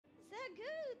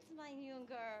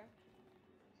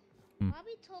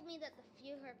Bobby told me that the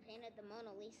Fuhrer painted the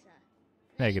Mona Lisa.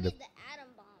 Then Negative. he made the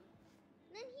atom bomb.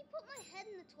 Then he put my head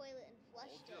in the toilet and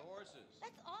flushed it. Horses.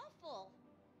 That's awful.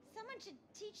 Someone should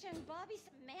teach him Bobby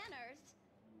some manners.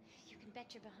 You can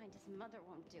bet your behind his mother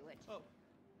won't do it. Oh,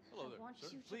 hello there, I want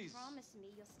sir. you to Please. promise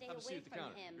me you'll stay Have a seat away at the from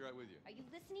counter. him. Be right with you. Are you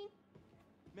listening?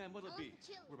 Ma'am, what'll it I be? want the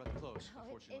chili. We're about to close, Oh,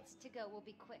 unfortunately. it's to go. We'll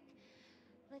be quick.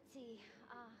 Let's see.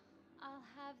 I'll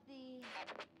have the...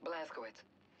 Blazkowicz,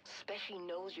 Speshy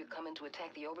knows you're coming to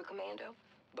attack the Oberkommando,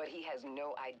 but he has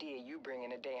no idea you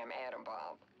bringing a damn atom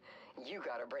bomb. You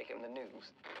gotta break him the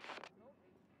news.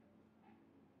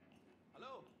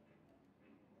 Hello?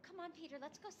 Come on, Peter.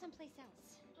 Let's go someplace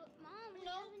else. But Mom, we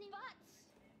No haven't even... buts.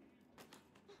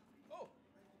 Oh.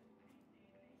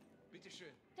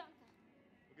 Bitteschön. Danke.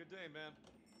 Good day, ma'am.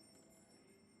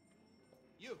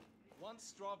 You, one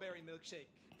strawberry milkshake,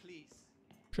 please.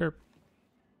 Sure.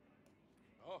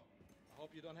 Oh, I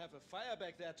hope you don't have a fire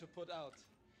back there to put out.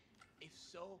 If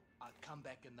so, I'll come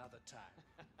back another time.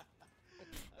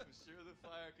 I'm sure the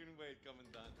fire can wait,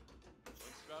 Commandant.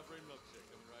 One strawberry milkshake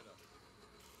coming right up.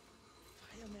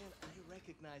 Fireman, I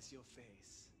recognize your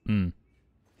face.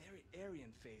 Very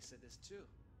Aryan face it is too.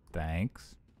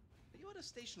 Thanks. Are you out of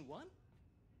Station 1?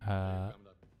 Commandant.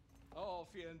 Oh,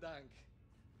 vielen Dank.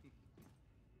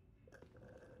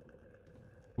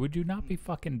 Would you not be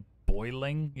fucking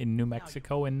boiling in New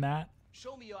Mexico in that?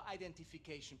 Show me your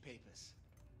identification papers,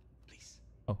 please.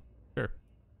 Oh, sure.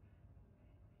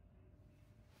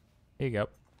 Here you go.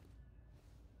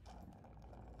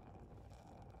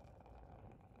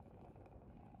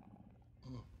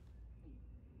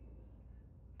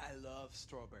 I love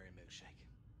strawberry milkshake.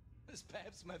 It's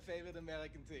perhaps my favorite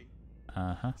American thing.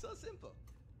 Uh-huh. So simple.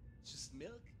 Just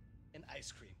milk and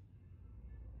ice cream.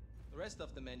 The rest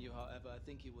of the menu, however, I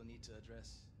think you will need to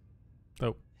address.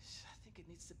 Oh. I think it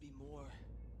needs to be more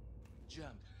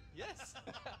German. Yes.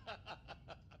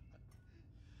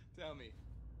 Tell me,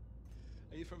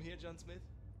 are you from here, John Smith?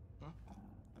 Huh?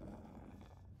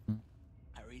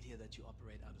 I read here that you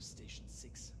operate out of Station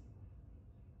 6.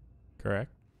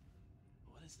 Correct.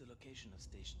 What is the location of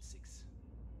Station 6?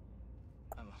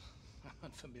 I'm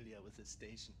unfamiliar with this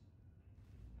station.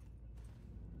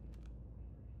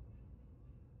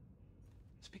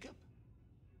 Speak up.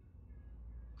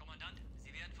 Kommandant,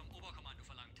 Sie werden vom Oberkommando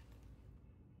verlangt.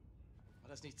 War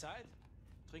das nicht Zeit?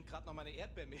 Trink gerade noch meine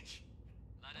Erdbeermilch.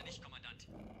 Leider nicht, Kommandant.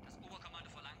 Das Oberkommando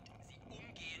verlangt, Sie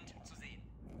umgehend zu sehen.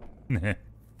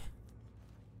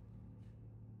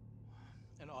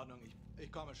 In Ordnung,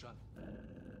 ich komme schon.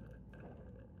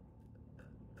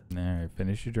 Alright,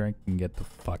 finish your drink and get the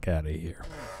fuck out of here.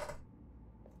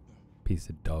 Piece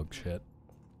of dog shit.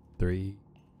 3,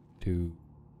 2...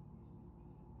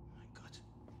 Mein Gott.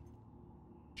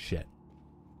 Shit.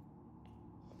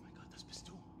 Oh mein Gott, das bist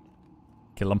du.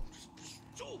 Kill him. Das bist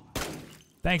du.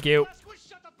 Thank you. Blazkowicz,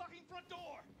 shut the fucking front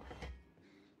door!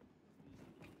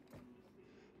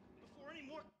 Before any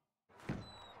more...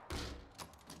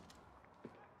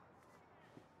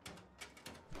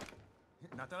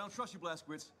 Not that I don't trust you,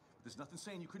 Blazkowicz. There's nothing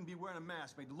saying you couldn't be wearing a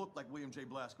mask made to look like William J.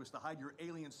 Blazkowicz to hide your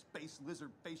alien space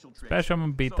lizard facial traits. Special, I'm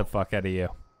gonna beat the fuck out of you.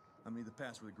 I made the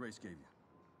password that Grace gave you.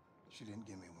 She didn't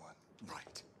give me one.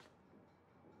 Right.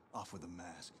 Off with the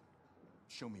mask.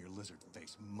 Show me your lizard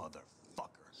face,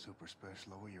 motherfucker. Super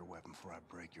Special, lower your weapon before I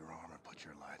break your arm or put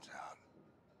your lights out.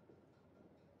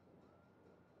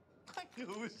 I knew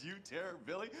it was you, Terror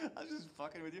Billy. I was just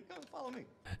fucking with you. Come on, follow me.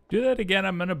 Do that again,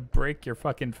 I'm gonna break your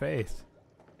fucking face.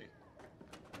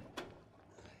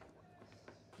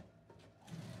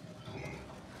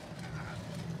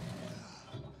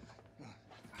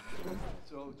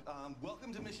 So,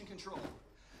 welcome to Mission Control.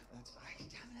 I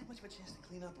haven't had much of a chance to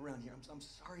clean up around here. I'm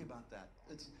sorry about that.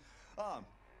 It's,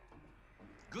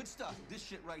 good stuff. This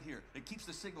shit right here. It keeps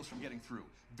the signals from getting through.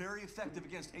 Very effective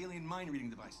against alien mind-reading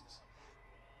devices.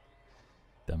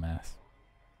 Dumbass.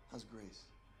 How's Grace?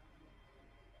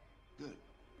 Good.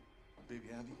 Baby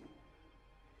Abby?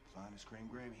 Fine as cream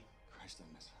gravy. Christ, I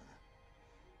miss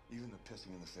her. Even the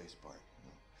pissing in the face part. You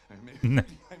know? I mean,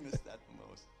 maybe I miss that the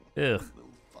most. Ugh.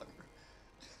 Little fucker.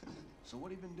 So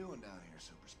what have you been doing down here,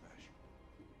 Super Special?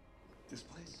 This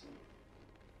place?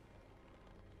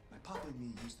 My papa and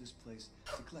me used this place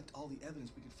to collect all the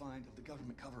evidence we could find of the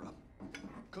government cover-up.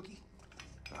 Cookie?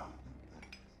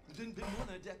 It's been more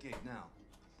than a decade now.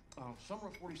 Summer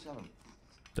of '47.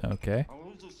 Okay. I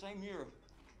was the same year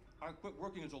I quit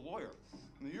working as a lawyer.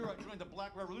 In the year I joined the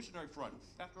Black Revolutionary Front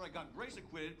after I got Grace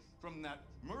acquitted from that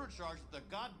murder charge that the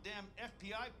goddamn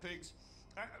FBI pigs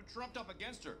trumped up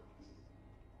against her.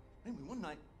 Anyway, one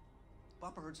night,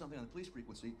 Papa heard something on the police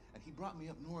frequency, and he brought me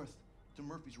up north to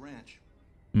Murphy's Ranch.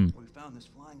 We found this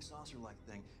flying saucer-like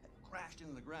thing that crashed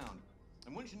into the ground.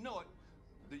 And wouldn't you know it,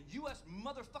 the U.S.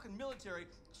 motherfucking military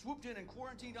swooped in and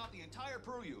quarantined off the entire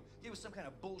purview. Gave us some kind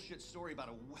of bullshit story about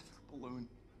a weather balloon.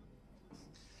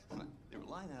 They were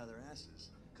lying out of their asses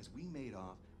because we made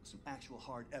off with some actual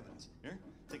hard evidence. Here,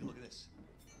 take a look at this.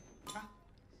 Huh?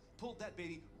 Pulled that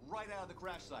baby right out of the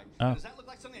crash site. Does that look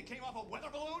like something that came off a weather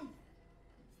balloon?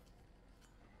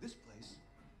 This place is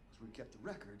where we kept the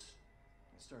records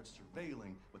and started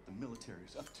surveilling what the military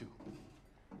is up to.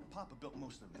 Papa built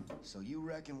most of it. So you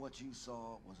reckon what you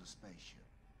saw was a spaceship?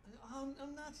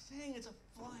 I'm not saying it's a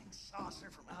flying saucer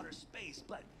from outer space,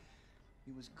 but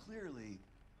it was clearly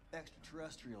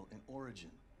extraterrestrial in origin.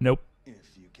 Nope.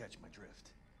 If you catch my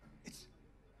drift. It's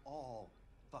all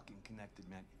fucking connected,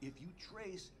 man. If you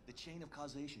trace the chain of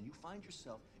causation, you find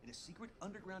yourself in a secret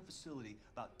underground facility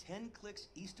about 10 clicks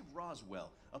east of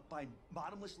Roswell, up by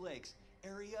Bottomless Lakes,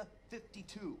 Area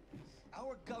 52.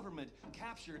 Our government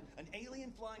captured an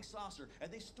alien flying saucer,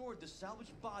 and they stored the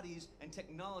salvaged bodies and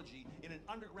technology in an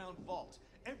underground vault.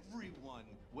 Everyone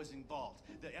was involved.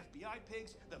 The FBI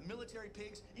pigs, the military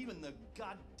pigs, even the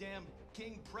goddamn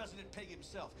King President pig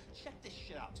himself. Check this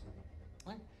shit out.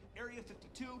 What? Area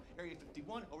 52, Area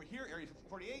 51, over here, Area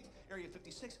 48, Area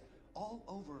 56, all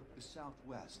over the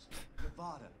Southwest.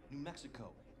 Nevada, New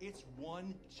Mexico. It's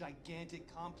one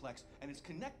gigantic complex, and it's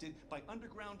connected by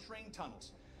underground train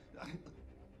tunnels.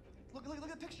 Look at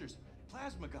the pictures.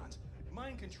 Plasma guns,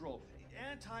 mind control,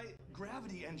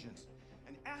 anti-gravity engines.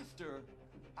 And after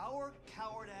our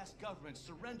coward-ass government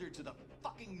surrendered to the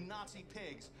fucking Nazi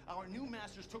pigs, our new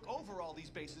masters took over all these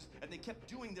bases, and they kept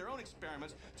doing their own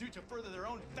experiments to further their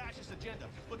own fascist agenda.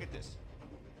 Look at this.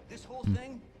 This whole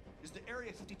thing is the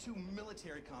Area 52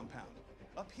 military compound.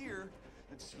 Up here,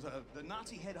 it's the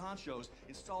Nazi head honchos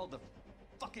installed the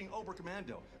fucking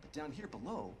Oberkommando. But down here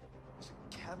below, is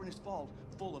a cavernous vault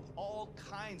full of all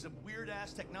kinds of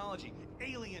weird-ass technology,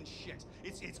 alien shit.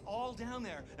 It's all down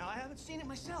there. Now, I haven't seen it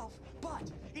myself,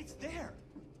 but it's there.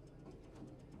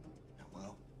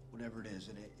 Well, whatever it is,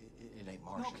 it ain't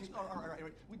Martian. Okay, all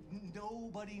right.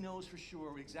 Nobody knows for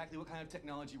sure exactly what kind of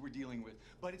technology we're dealing with,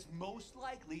 but it's most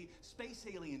likely space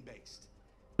alien-based.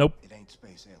 Nope. It ain't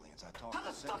space aliens. I talked How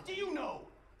the fuck do you know?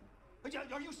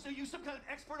 Are you some kind of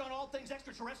expert on all things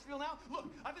extraterrestrial now?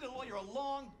 Look, I've been a lawyer a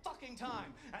long fucking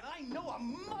time, and I know a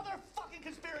motherfucking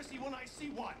conspiracy when I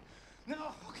see one.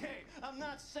 No, okay, I'm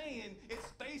not saying it's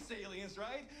space aliens,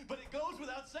 right? But it goes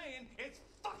without saying it's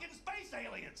fucking space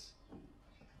aliens.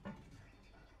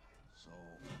 So,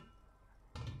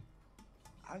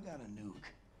 I got a nuke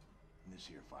in this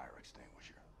here fire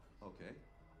extinguisher. Okay.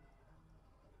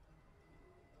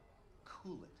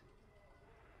 Cool it.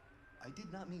 I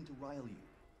did not mean to rile you.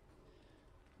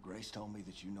 Grace told me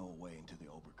that you know a way into the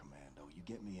Oberkommando. You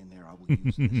get me in there, I will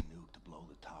use this nuke to blow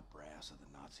the top brass of the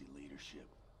Nazi leadership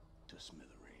to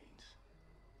smithereens.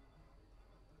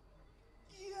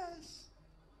 Yes!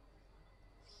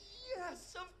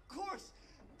 Yes, of course!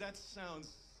 That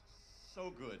sounds so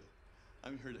good.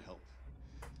 I'm here to help.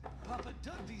 Papa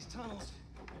dug these tunnels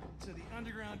to the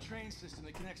underground train system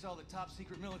that connects all the top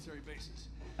secret military bases.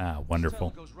 Ah, wonderful.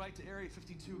 This tunnel goes right to Area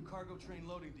 52 cargo train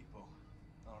loading depot.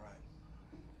 All right.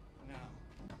 Now,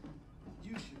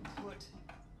 you should put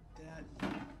that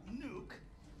nuke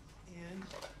in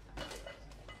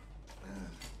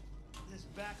this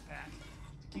backpack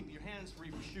to keep your hands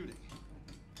free for shooting.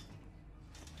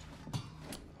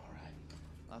 All right.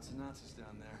 Lots of Nazis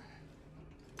down there.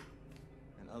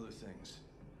 And other things.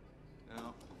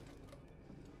 Now,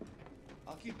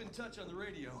 I'll keep in touch on the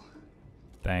radio.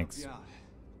 Thanks. Yeah.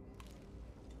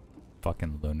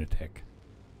 Fucking lunatic.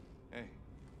 Hey.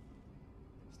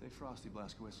 Stay frosty,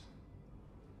 Blazkowicz.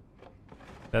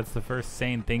 That's the first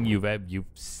sane thing you've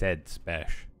said,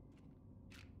 Spesh.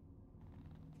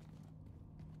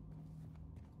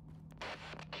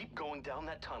 Keep going down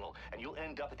that tunnel, and you'll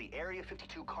end up at the Area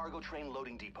 52 cargo train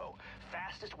loading depot.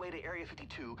 Fastest way to Area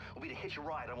 52 will be to hitch a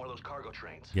ride on one of those cargo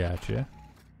trains. Gotcha.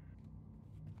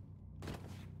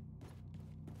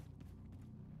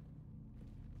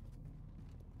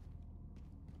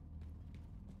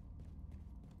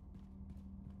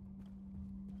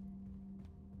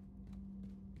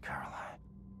 Caroline,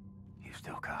 you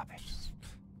still copy?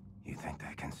 You think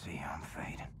they can see I'm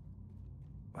fading?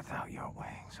 Without your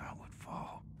wings, I would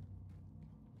fall.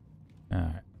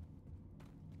 Alright.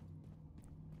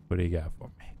 What do you got for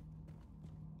me?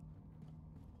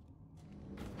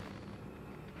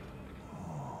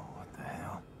 Oh, what the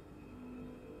hell?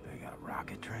 They got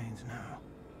rocket trains now?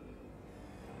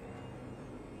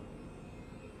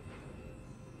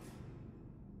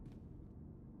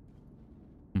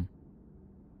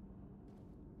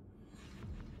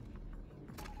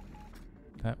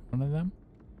 That one of them?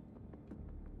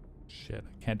 Shit,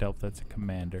 I can't tell if that's a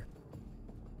commander.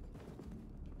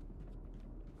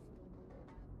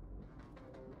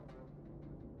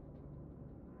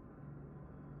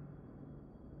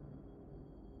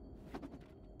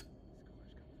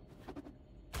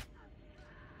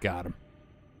 Got him.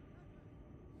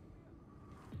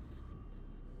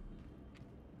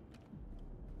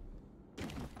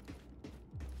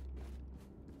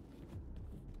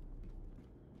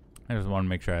 I just want to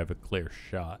make sure I have a clear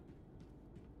shot.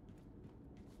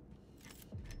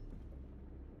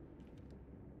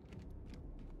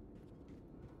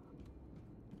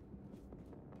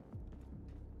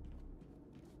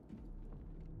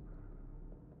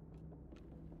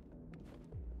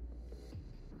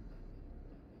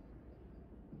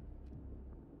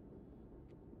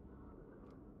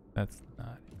 That's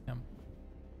not him.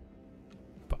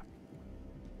 Fuck.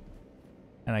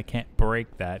 And I can't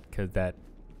break that because that...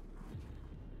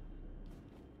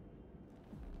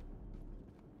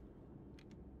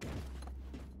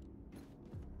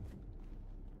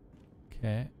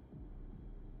 Okay.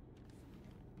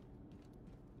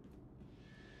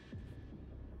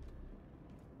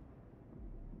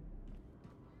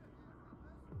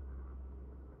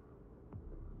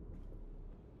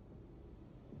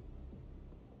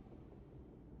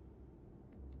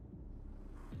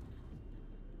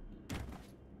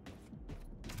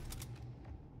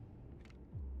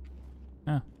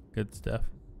 Oh, good stuff.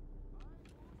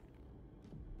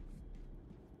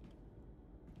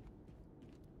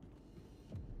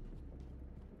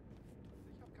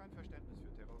 Ich habe kein Verständnis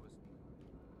für Terroristen.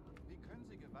 Wie können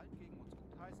sie Gewalt gegen uns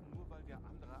gutheißen, nur weil wir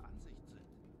anderer Ansicht sind?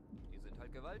 Die sind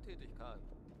halt gewalttätig, Karl.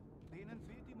 Denen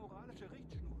fehlt die moralische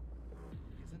Richtschnur.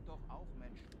 Wir sind doch auch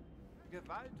Menschen.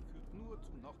 Gewalt führt nur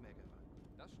zu noch mehr Gewalt.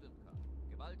 Das stimmt, Karl.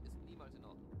 Gewalt ist niemals in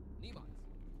Ordnung. Niemals.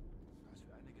 Was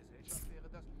für eine Gesellschaft wäre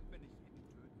das, wenn ich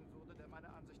jeden töten würde, der meine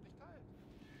Ansicht nicht teilt?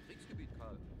 Kriegsgebiet,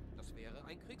 Karl. Das wäre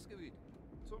ein Kriegsgebiet.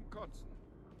 Zum Kotzen.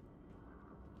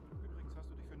 Übrigens, hast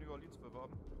du dich für New Orleans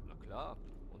beworben? Na klar.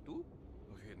 Und du?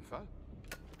 Auf jeden Fall.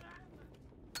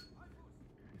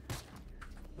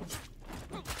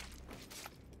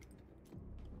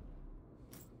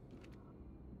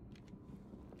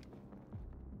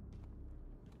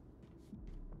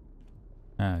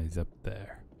 Ah, he's up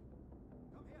there.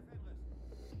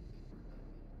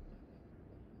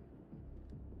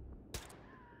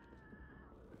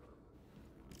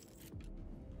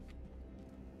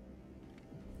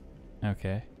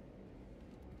 Okay.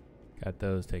 Got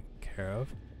those taken care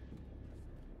of.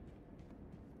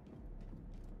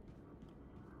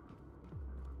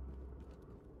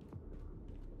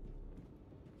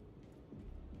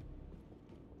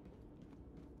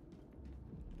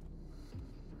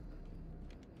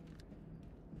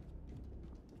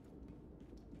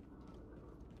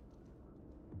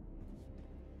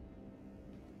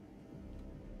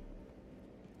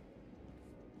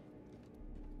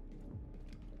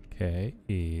 Okay,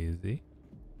 easy.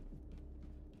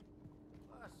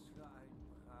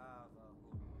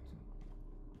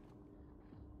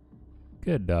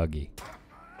 Good doggy.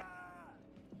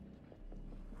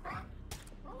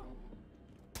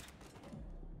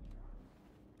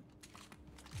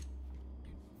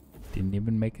 Didn't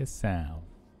even make a sound.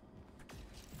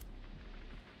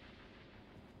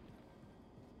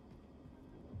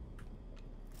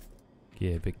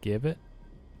 Give it, give it.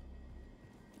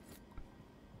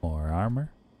 More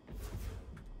armor.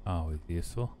 Always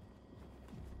useful.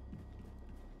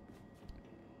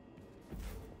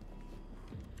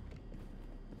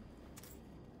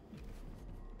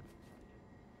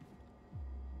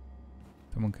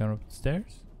 Someone come up the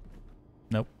stairs?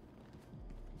 Nope.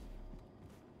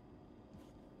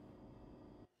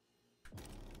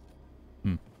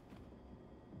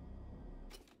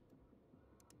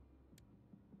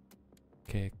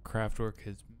 Okay, craftwork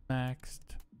is maxed.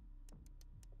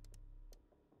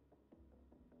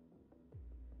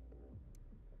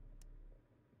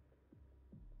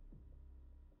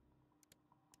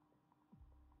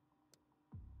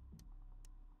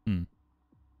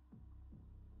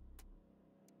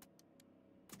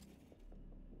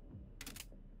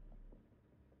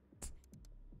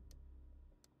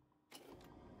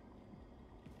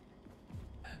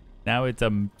 Now it's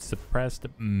a suppressed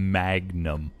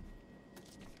magnum.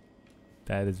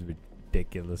 That is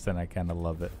ridiculous, and I kind of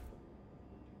love it.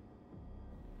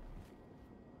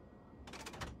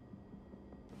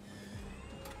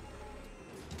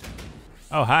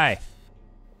 Oh, hi.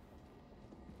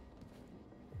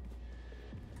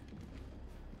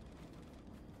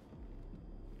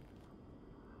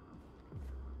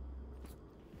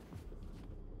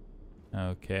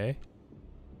 Okay.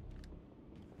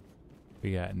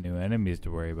 We got new enemies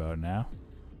to worry about now.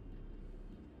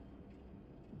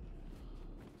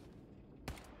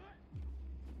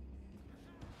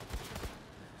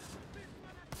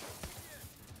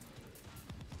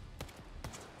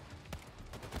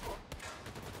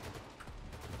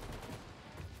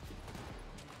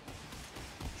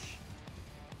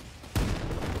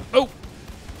 Oh!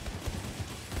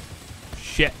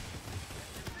 Shit.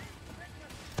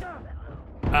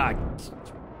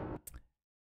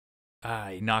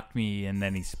 He knocked me and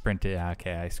then he sprinted.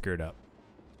 Okay, I screwed up.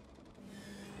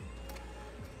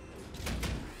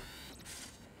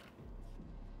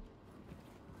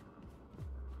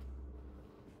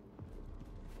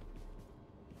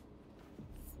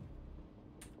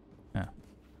 Huh.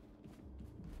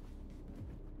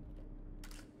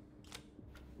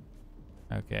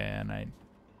 Okay, and I...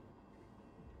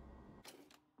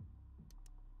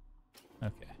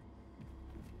 Okay.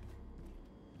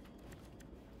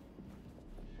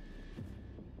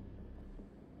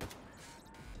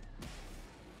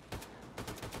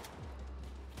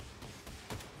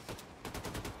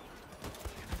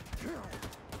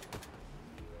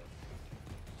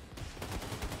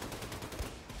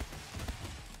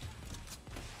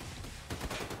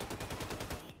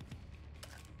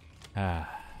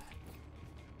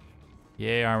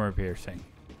 Yay, armor piercing.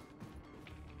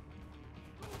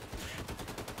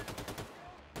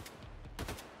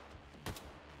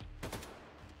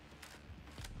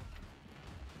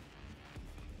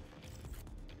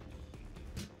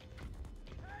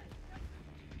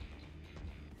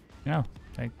 No,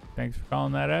 thanks for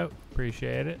calling that out.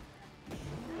 Appreciate it.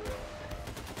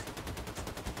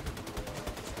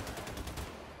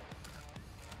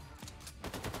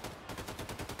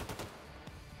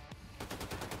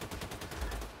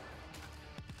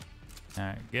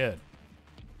 Alright, good.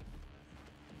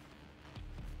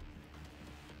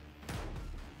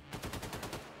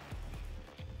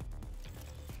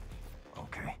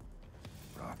 Okay.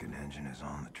 Rocket engine is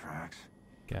on the tracks.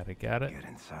 Got it. Get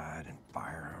inside and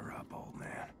fire her up, old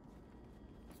man.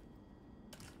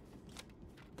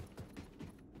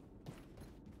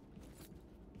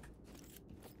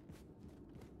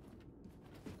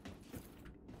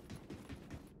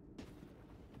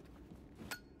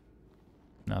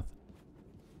 Nothing.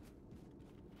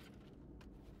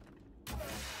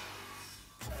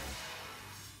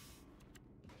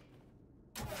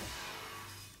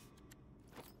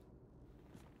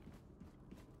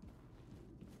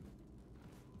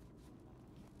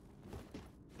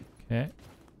 Okay.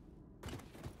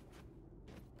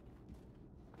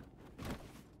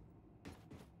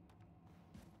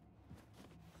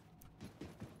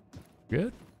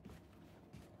 Good.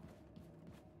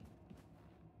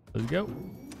 Let's go.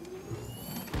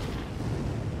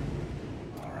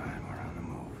 All right, we're on the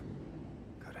move.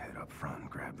 Gotta head up front and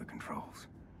grab the controls.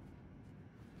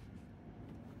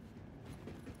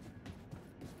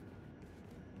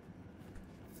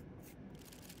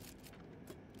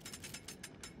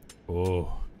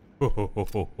 Oh.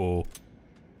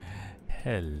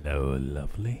 Hello,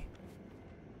 lovely.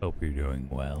 Hope you're doing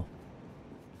well.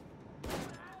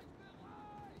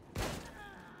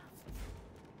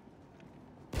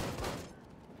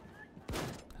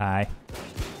 Hi.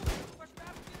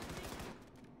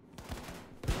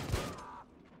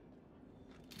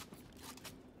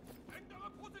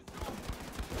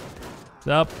 What's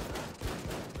up?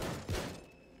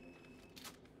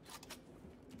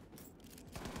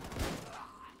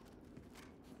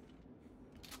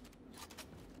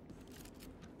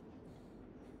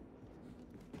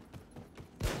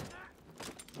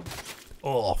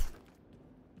 Oh.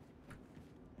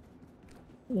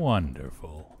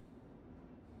 Wonderful.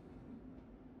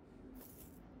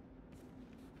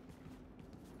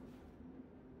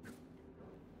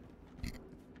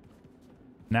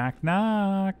 Knock,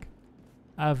 knock.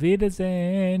 Auf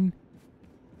Wiedersehen.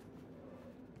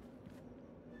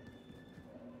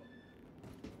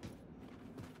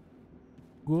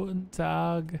 Guten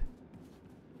Tag.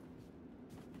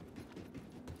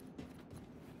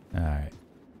 All right.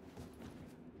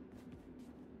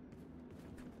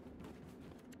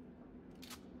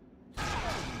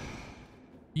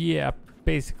 Yeah,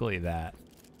 basically that.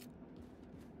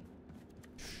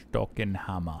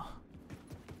 Stockenhammer.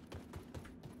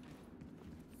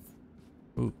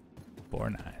 Ooh, 4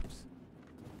 knives.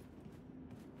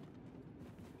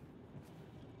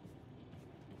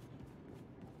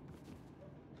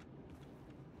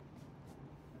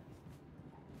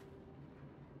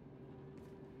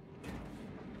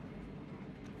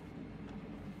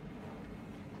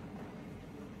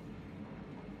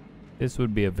 This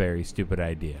would be a very stupid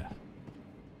idea.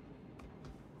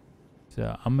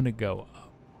 So I'm gonna go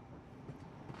up.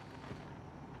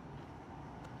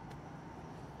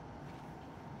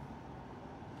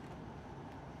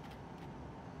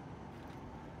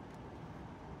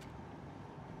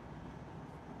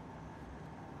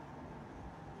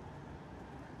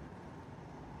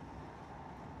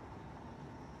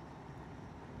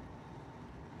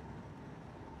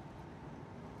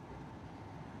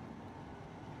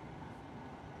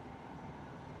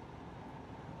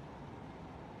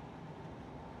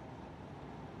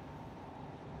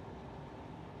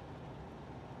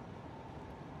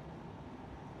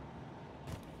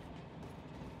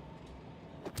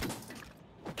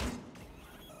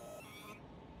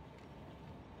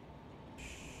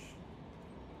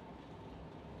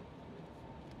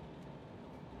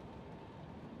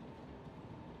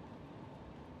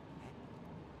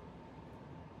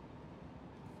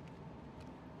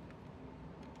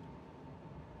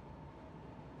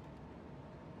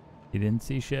 You didn't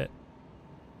see shit.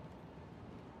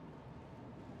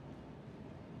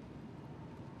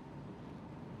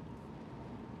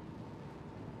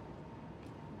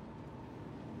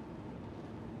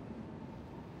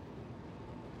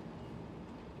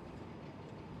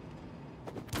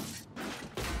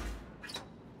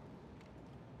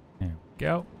 There we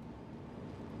go.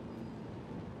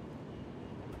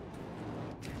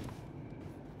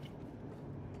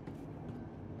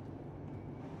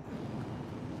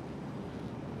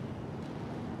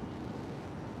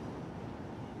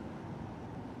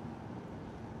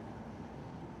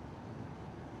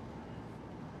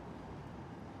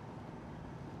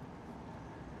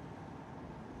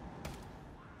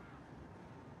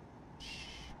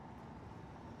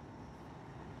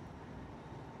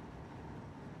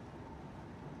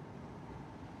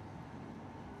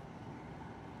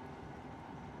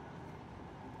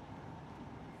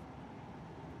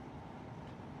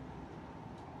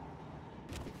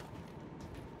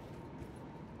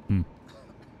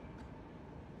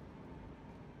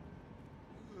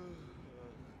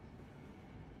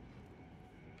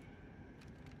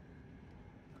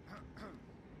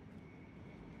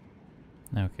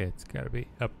 Okay, it's gotta be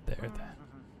up there then.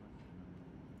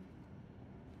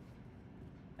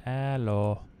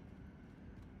 Hello.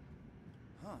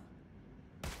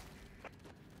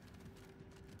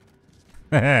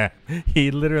 He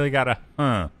literally got a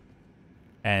huh.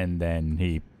 And then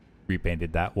he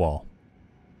repainted that wall.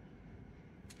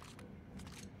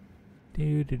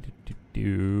 Do do do do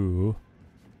do.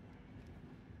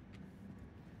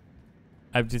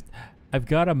 I've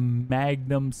got a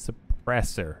Magnum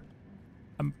suppressor.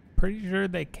 I'm pretty sure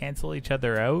they cancel each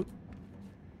other out.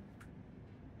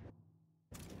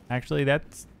 Actually,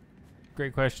 that's a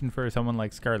great question for someone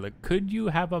like Scarlet. Could you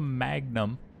have a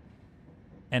Magnum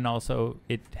and also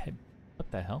it had... What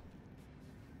the hell?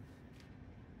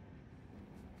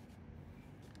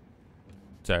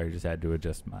 Sorry, I just had to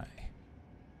adjust my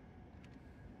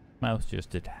mouse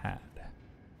just a tad.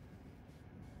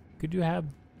 Could you have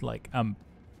like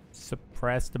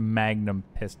suppressed Magnum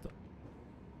pistol?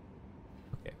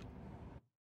 Okay.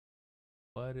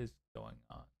 What is going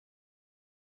on?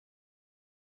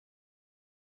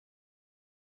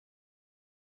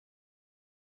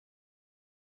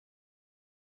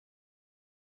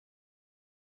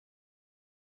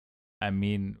 I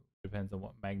mean, depends on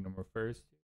what Magnum refers to.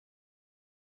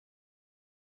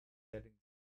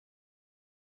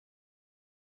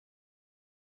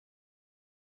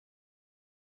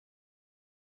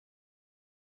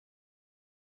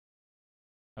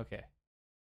 Okay.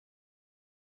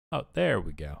 Oh, there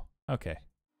we go. Okay.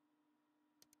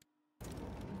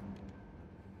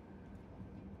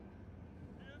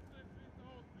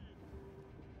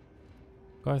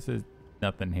 Of course, there's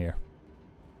nothing here.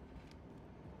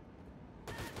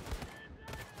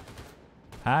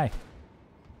 Hi.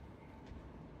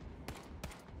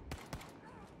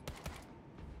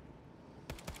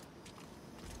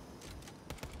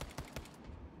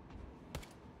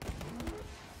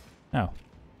 Oh.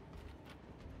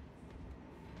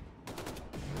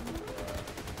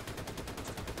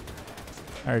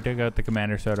 Alright, took out the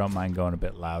commander, so I don't mind going a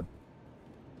bit loud.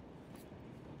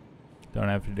 Don't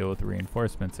have to deal with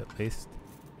reinforcements, at least.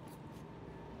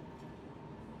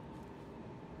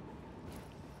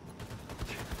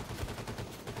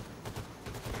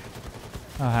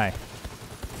 Oh, hi.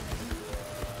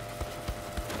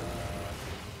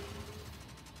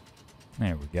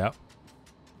 There we go.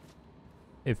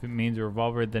 If it means a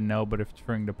revolver, then no, but if it's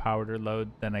referring to powder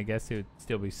load, then I guess it would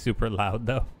still be super loud,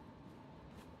 though.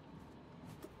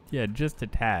 Yeah, just a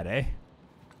tad, eh?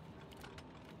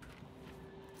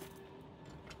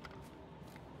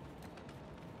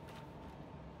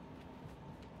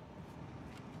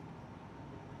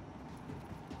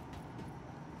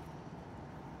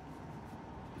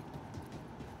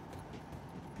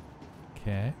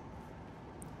 Okay.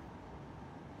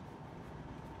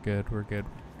 Good, we're good,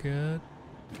 we're good.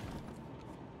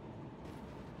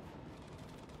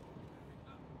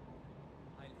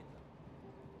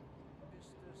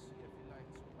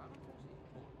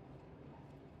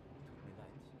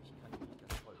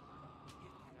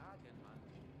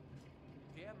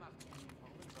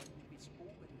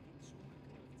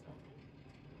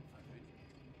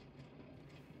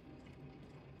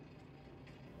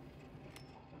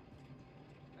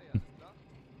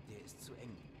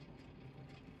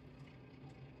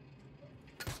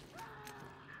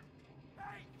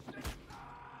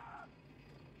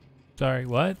 Sorry,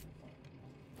 what?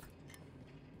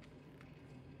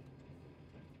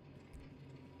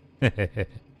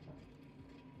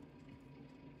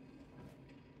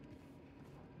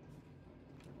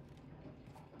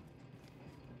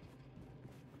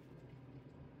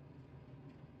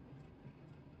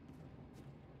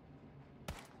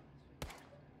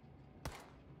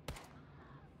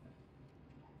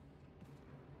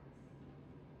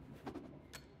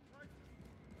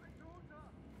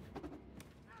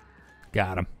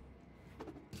 Got him.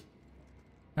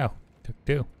 Oh, took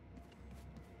 2.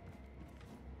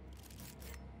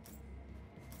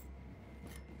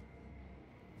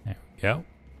 There we go.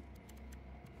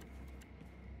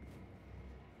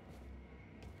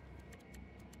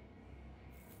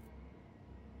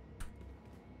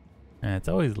 And it's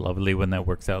always lovely when that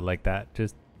works out like that.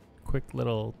 Just quick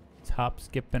little hop,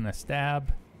 skip, and a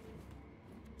stab.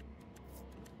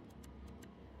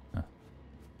 Huh.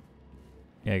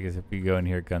 Yeah, I guess if you go in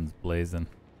here, guns blazing.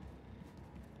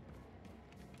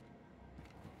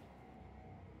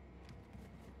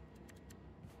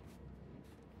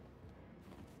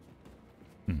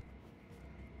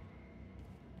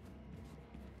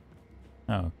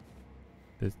 Oh,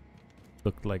 this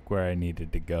looked like where I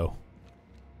needed to go.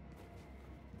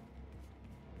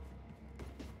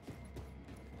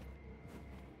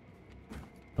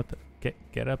 What the?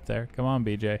 Get up there. Come on,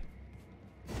 BJ.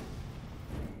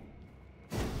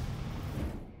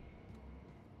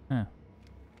 Huh.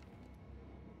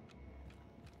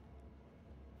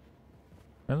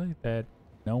 Really? That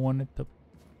no one at the...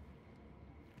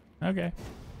 Okay.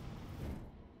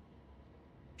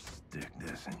 Stick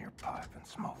this in your pipe and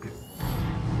smoke it.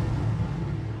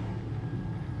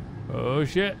 Oh,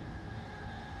 shit.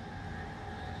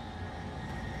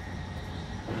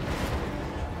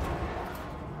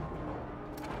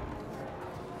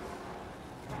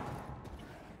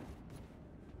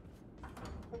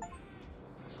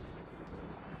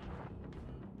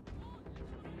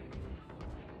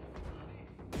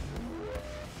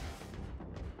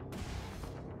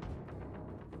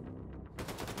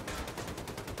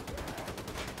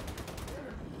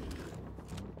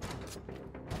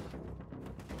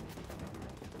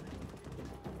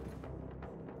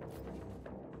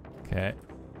 Okay,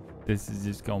 this is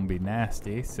just gonna be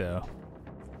nasty, so.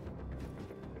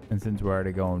 And since we're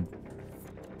already going.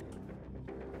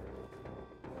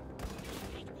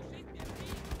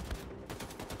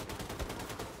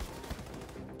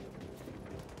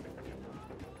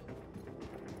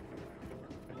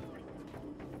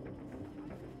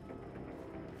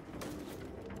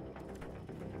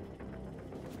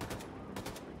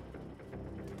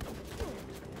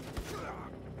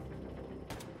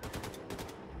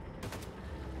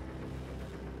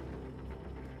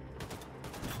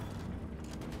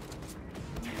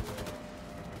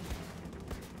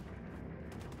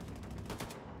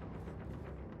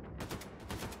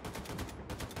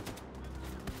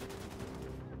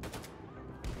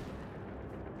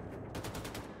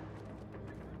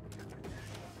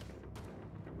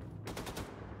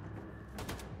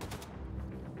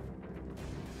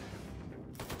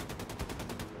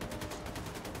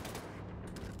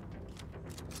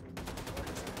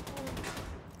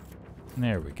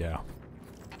 There we go.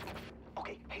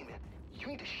 Okay, hey man, you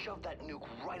need to shove that nuke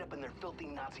right up in their filthy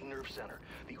Nazi nerve center.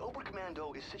 The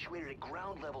Oberkommando is situated at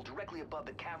ground level directly above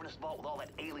the cavernous vault with all that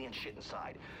alien shit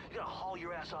inside. You gotta haul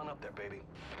your ass on up there, baby.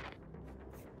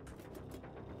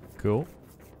 Cool.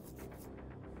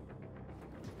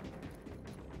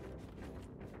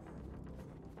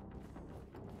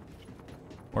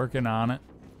 Working on it.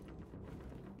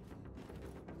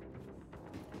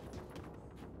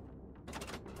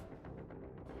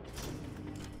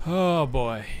 Oh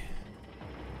boy.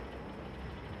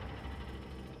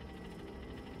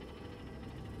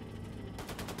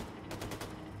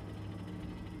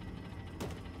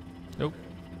 Nope.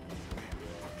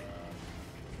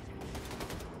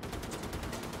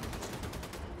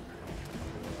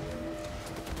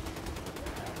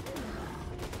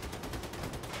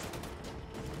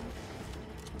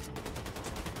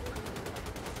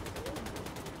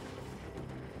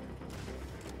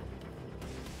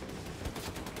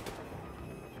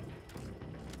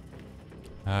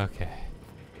 Okay.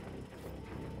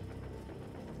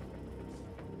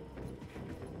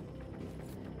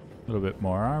 A little bit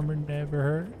more armor never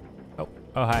hurt. Oh,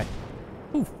 oh hi.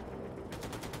 Ooh.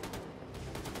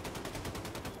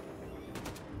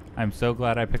 I'm so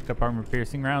glad I picked up armor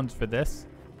piercing rounds for this.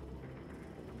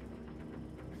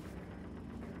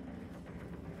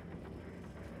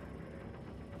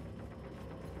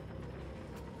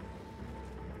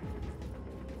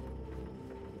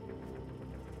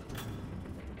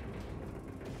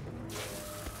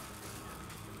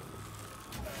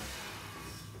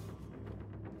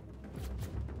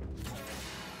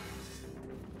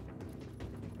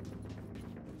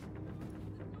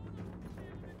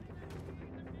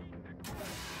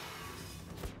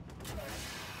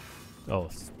 Oh,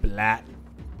 splat.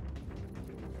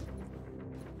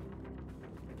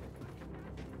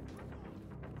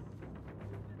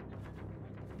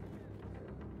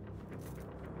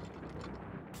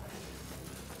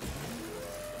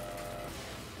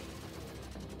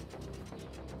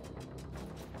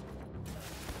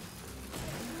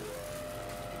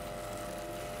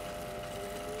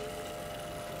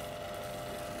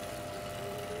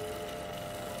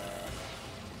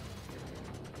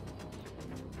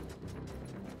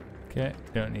 Okay,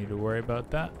 don't need to worry about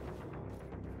that.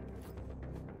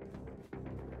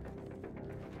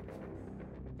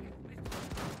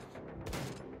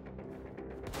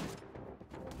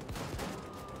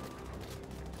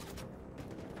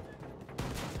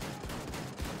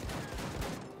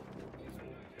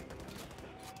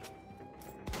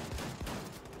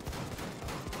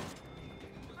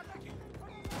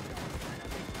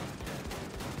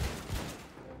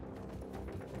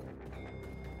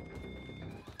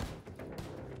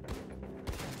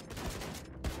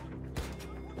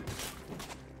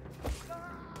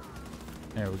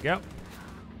 There we go.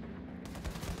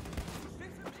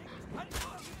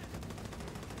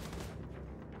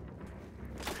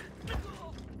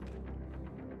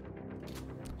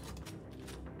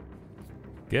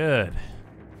 Good.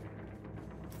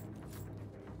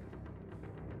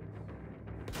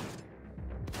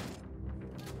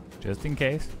 Just in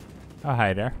case. Oh,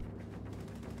 hi there.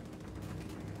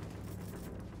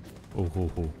 Oh, ho,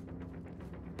 ho.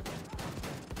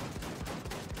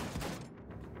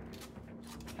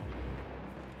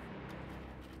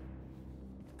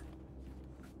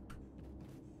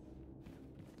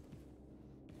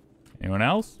 Anyone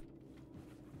else?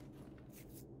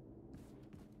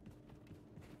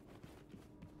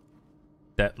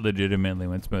 That legitimately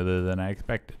went smoother than I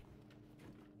expected.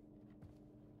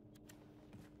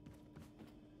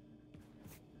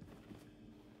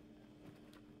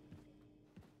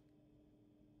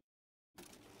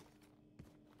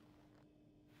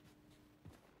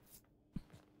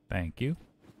 Thank you.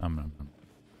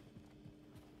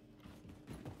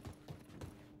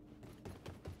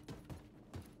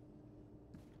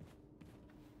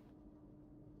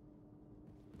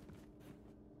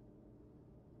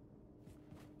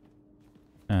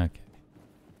 Okay.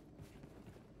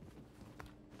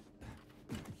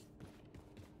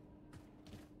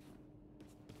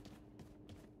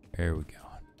 There we go.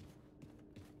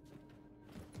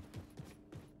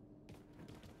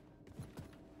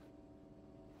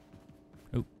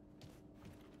 Oh.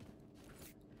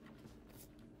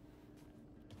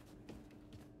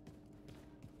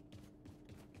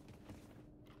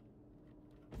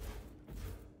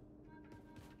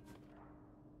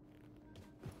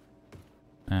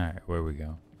 All right, where we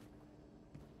go?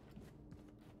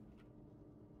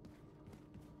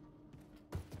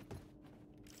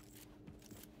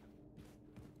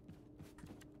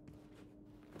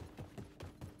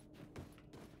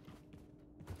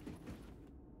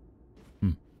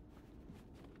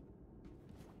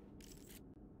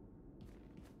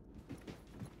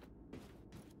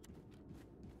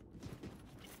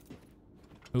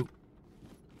 Oh.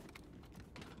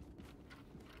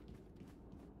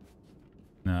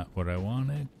 Not what I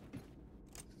wanted.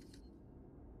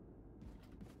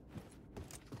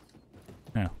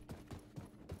 No.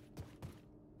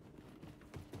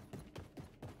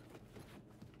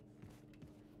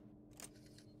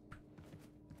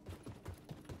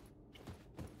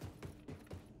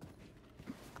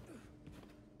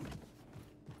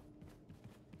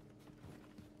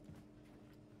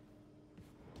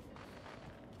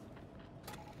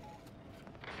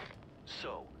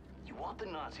 So, you want the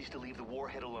Nazis to leave the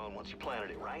warhead alone once you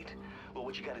planted it, right? Well,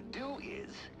 what you gotta do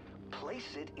is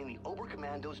place it in the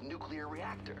Oberkommando's nuclear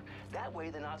reactor. That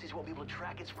way the Nazis won't be able to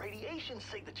track its radiation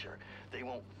signature. They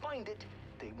won't find it,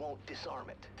 they won't disarm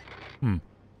it.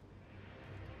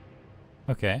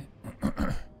 Okay.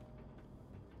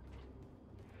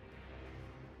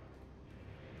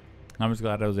 I'm just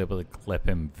glad I was able to clip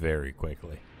him very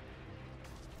quickly.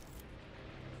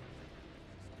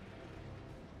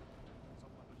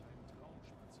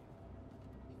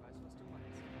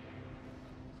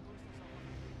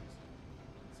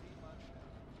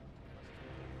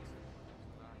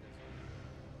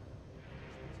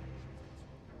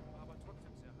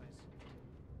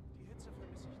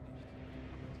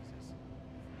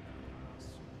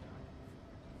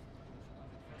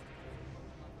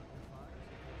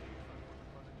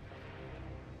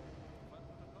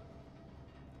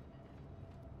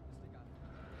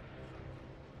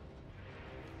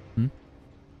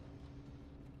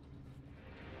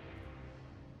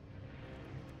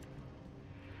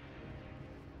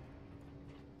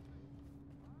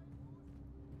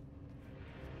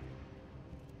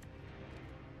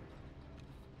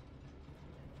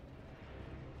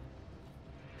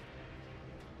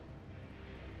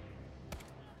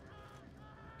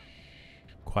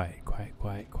 Quiet, quiet,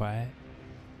 quiet, quiet.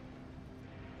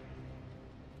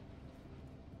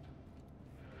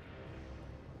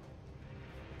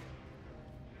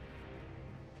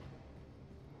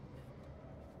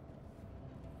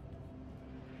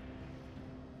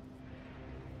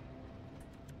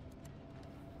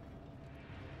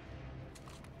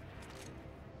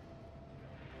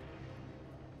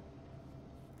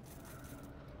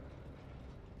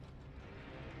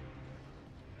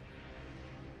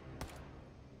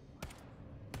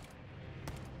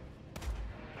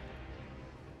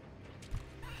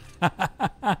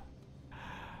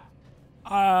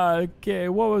 Okay,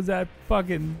 what was that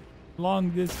fucking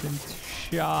long distance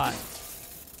shot?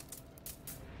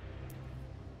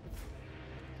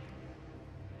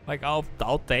 Like, I'll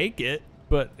take it,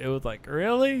 but it was like,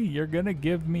 really? You're gonna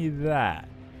give me that?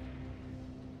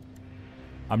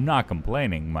 I'm not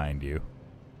complaining, mind you.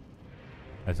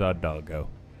 I saw a dog go.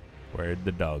 Where'd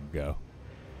the dog go?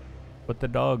 What the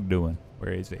dog doing?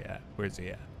 Where is he at? Where's he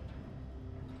at?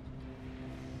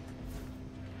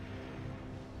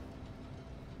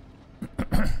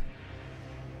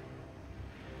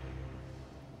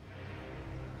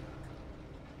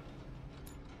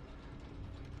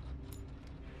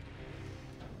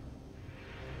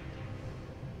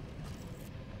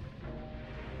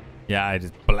 Yeah, I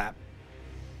just blap.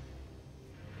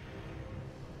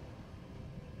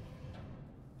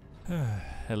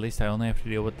 At least I only have to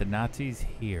deal with the Nazis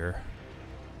here.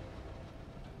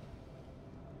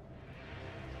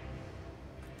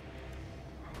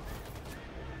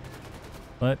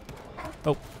 What?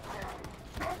 Oh.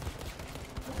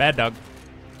 Bad dog.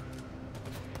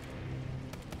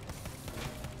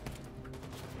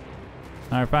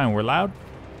 Alright, fine. We're loud?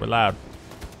 We're loud.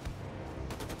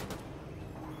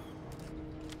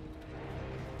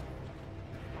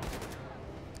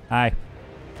 Hi.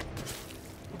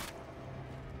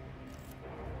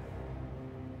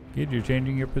 Kid, you're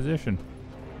changing your position.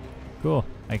 Cool.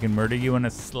 I can murder you in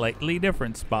a slightly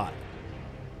different spot.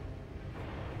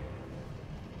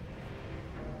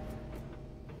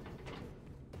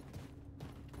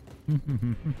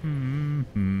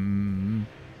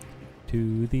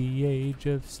 To the age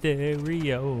of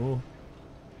stereo.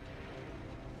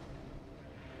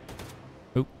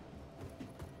 Oop.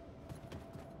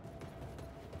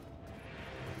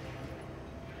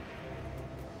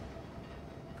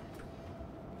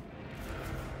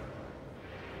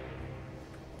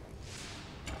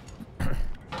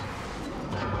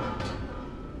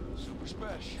 Super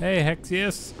special. Hey,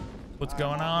 Hexius. What's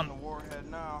going on? The warhead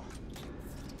now.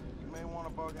 You may want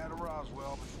to bug out of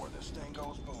Roswell before this thing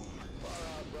goes boom. Far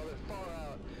out, brother, far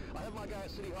out. I have my guy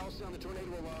at City Hall sound the tornado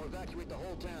alarm, evacuate the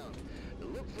whole town.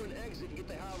 Look for an exit and get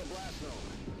the hell out of the blast zone.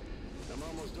 I'm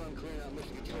almost done clearing out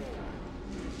mission control.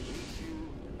 Meet you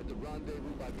at the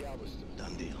rendezvous by Galveston.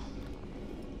 Done deal.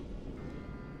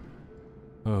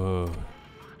 Oh.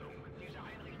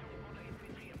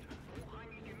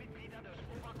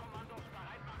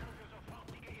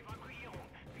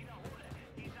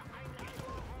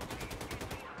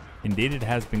 Indeed, it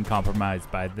has been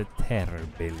compromised by the terror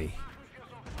billy.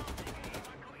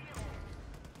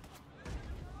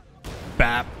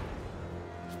 Bap.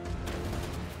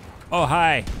 Oh,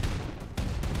 hi.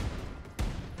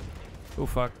 Oh,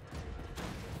 fuck.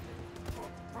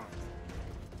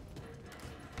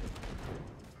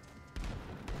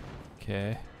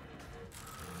 Okay.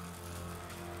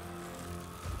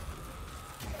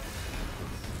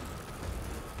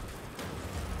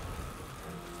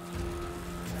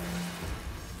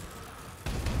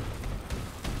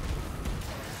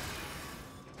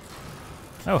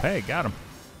 Oh, hey, got him.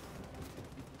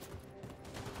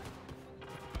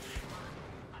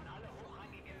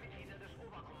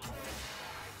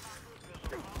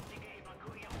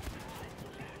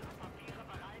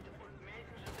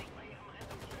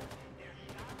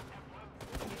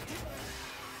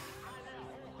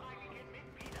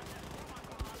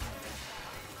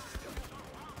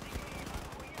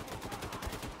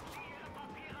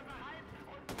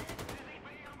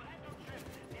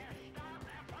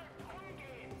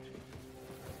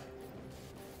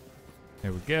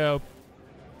 There we go.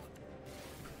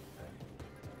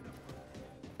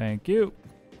 Thank you.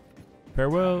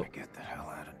 Farewell. Get the hell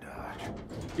out of Dodge.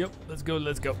 Yep, let's go,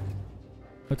 let's go.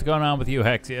 What's going on with you,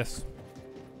 Hexius?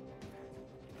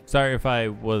 Sorry if I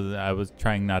was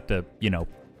trying not to, you know,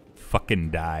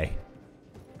 fucking die.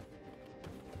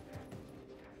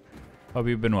 Hope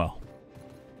you've been well.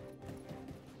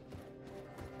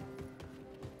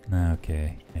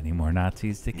 Okay, any more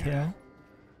Nazis to kill?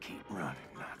 Keep running,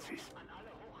 Nazis.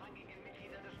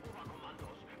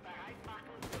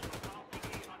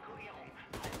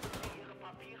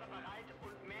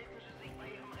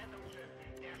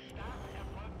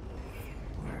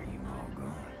 Where are you all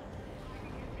going?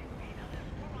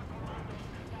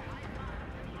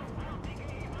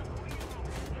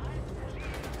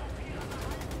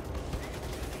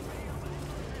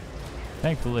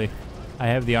 Thankfully, I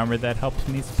have the armor that helps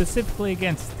me specifically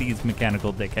against these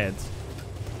mechanical dickheads.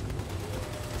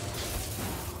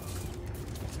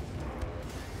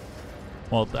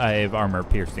 Well, I have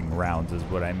armor-piercing rounds is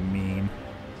what I mean.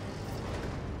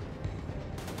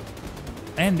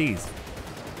 And these.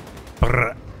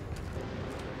 Brr.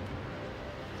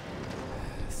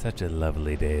 Such a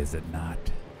lovely day, is it not?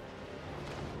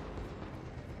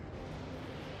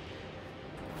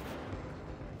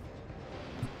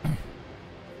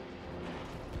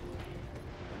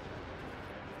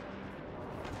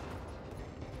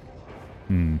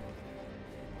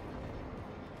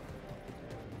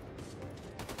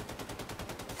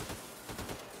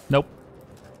 Nope.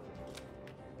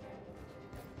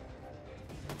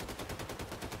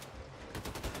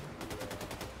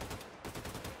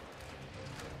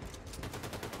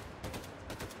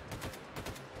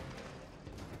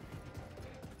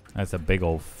 That's a big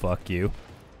old fuck you.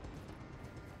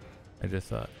 I just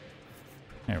thought.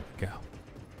 There we go.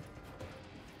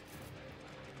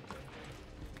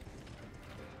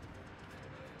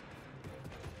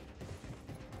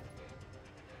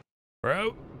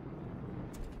 Bro.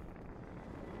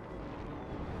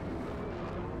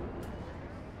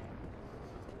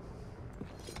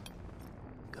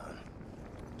 Gun.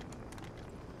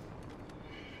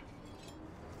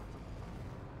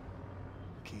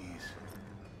 Keys.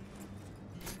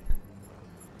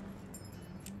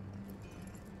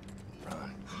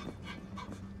 Run.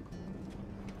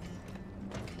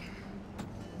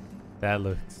 That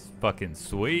looks fucking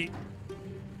sweet.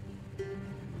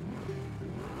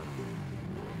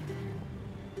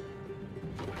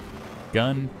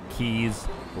 Gun, keys,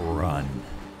 run.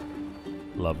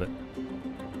 Love it.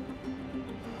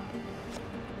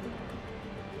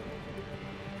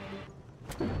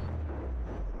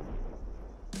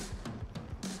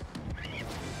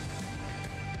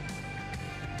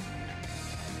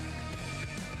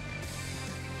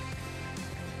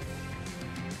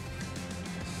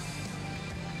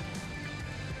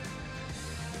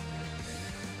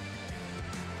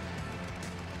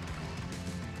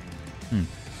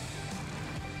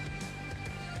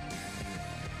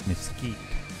 Mesquite.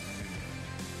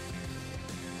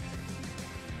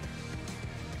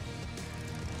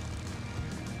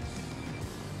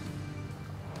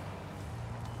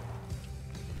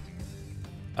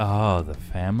 Oh, the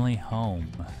family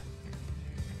home.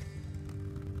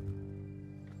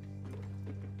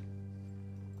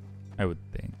 I would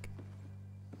think.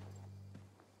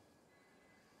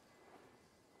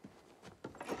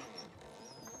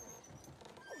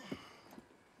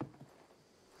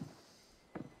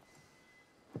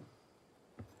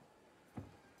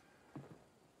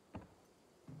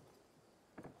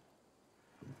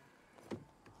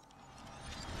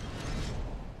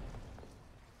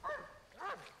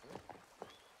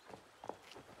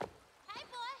 Hey,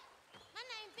 boy. My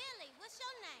name's Billy. What's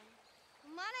your name?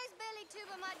 My name's Billy too,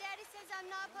 but my daddy says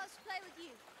I'm not supposed to play with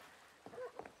you.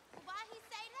 Why he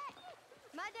say that?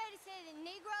 My daddy said that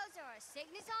Negroes are a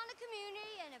sickness on the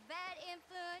community and a bad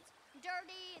influence,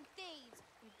 dirty and thieves,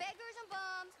 and beggars and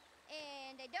bums,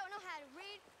 and they don't know how to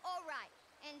read or write,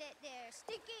 and that they're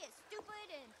stinky and stupid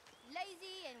and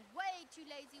lazy and way too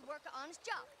lazy to work an honest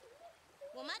job.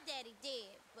 Well, my daddy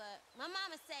did, but my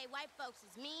mama say white folks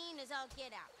is mean as all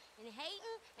get out, and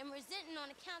hating and resenting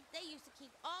on account they used to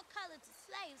keep all colors as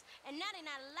slaves, and now they're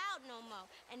not allowed no more.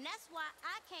 And that's why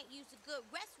I can't use the good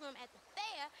restroom at the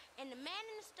fair, and the man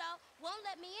in the store won't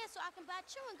let me in so I can buy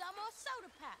chewing gum or soda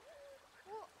pop.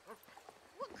 Well,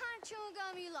 what kind of chewing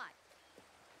gum you like?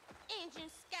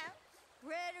 Indian Scout.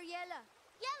 Red or yellow?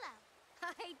 Yellow.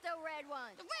 I hate the red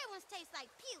ones. The red ones taste like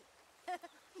puke.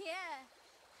 Yeah.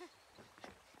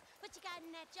 What you got in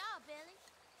that jar, Billy?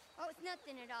 Oh, it's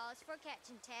nothing at all. It's for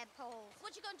catching tadpoles.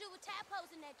 What you gonna do with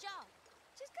tadpoles in that jar?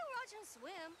 Just go watch them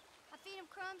swim. I feed them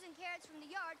crumbs and carrots from the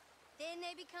yard. Then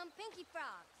they become pinky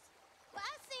frogs. Well,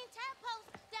 I've seen tadpoles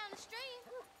down the stream.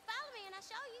 Follow me and I'll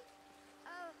show you.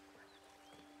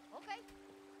 Okay.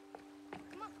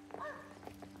 Come on.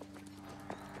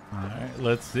 All right,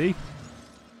 let's see.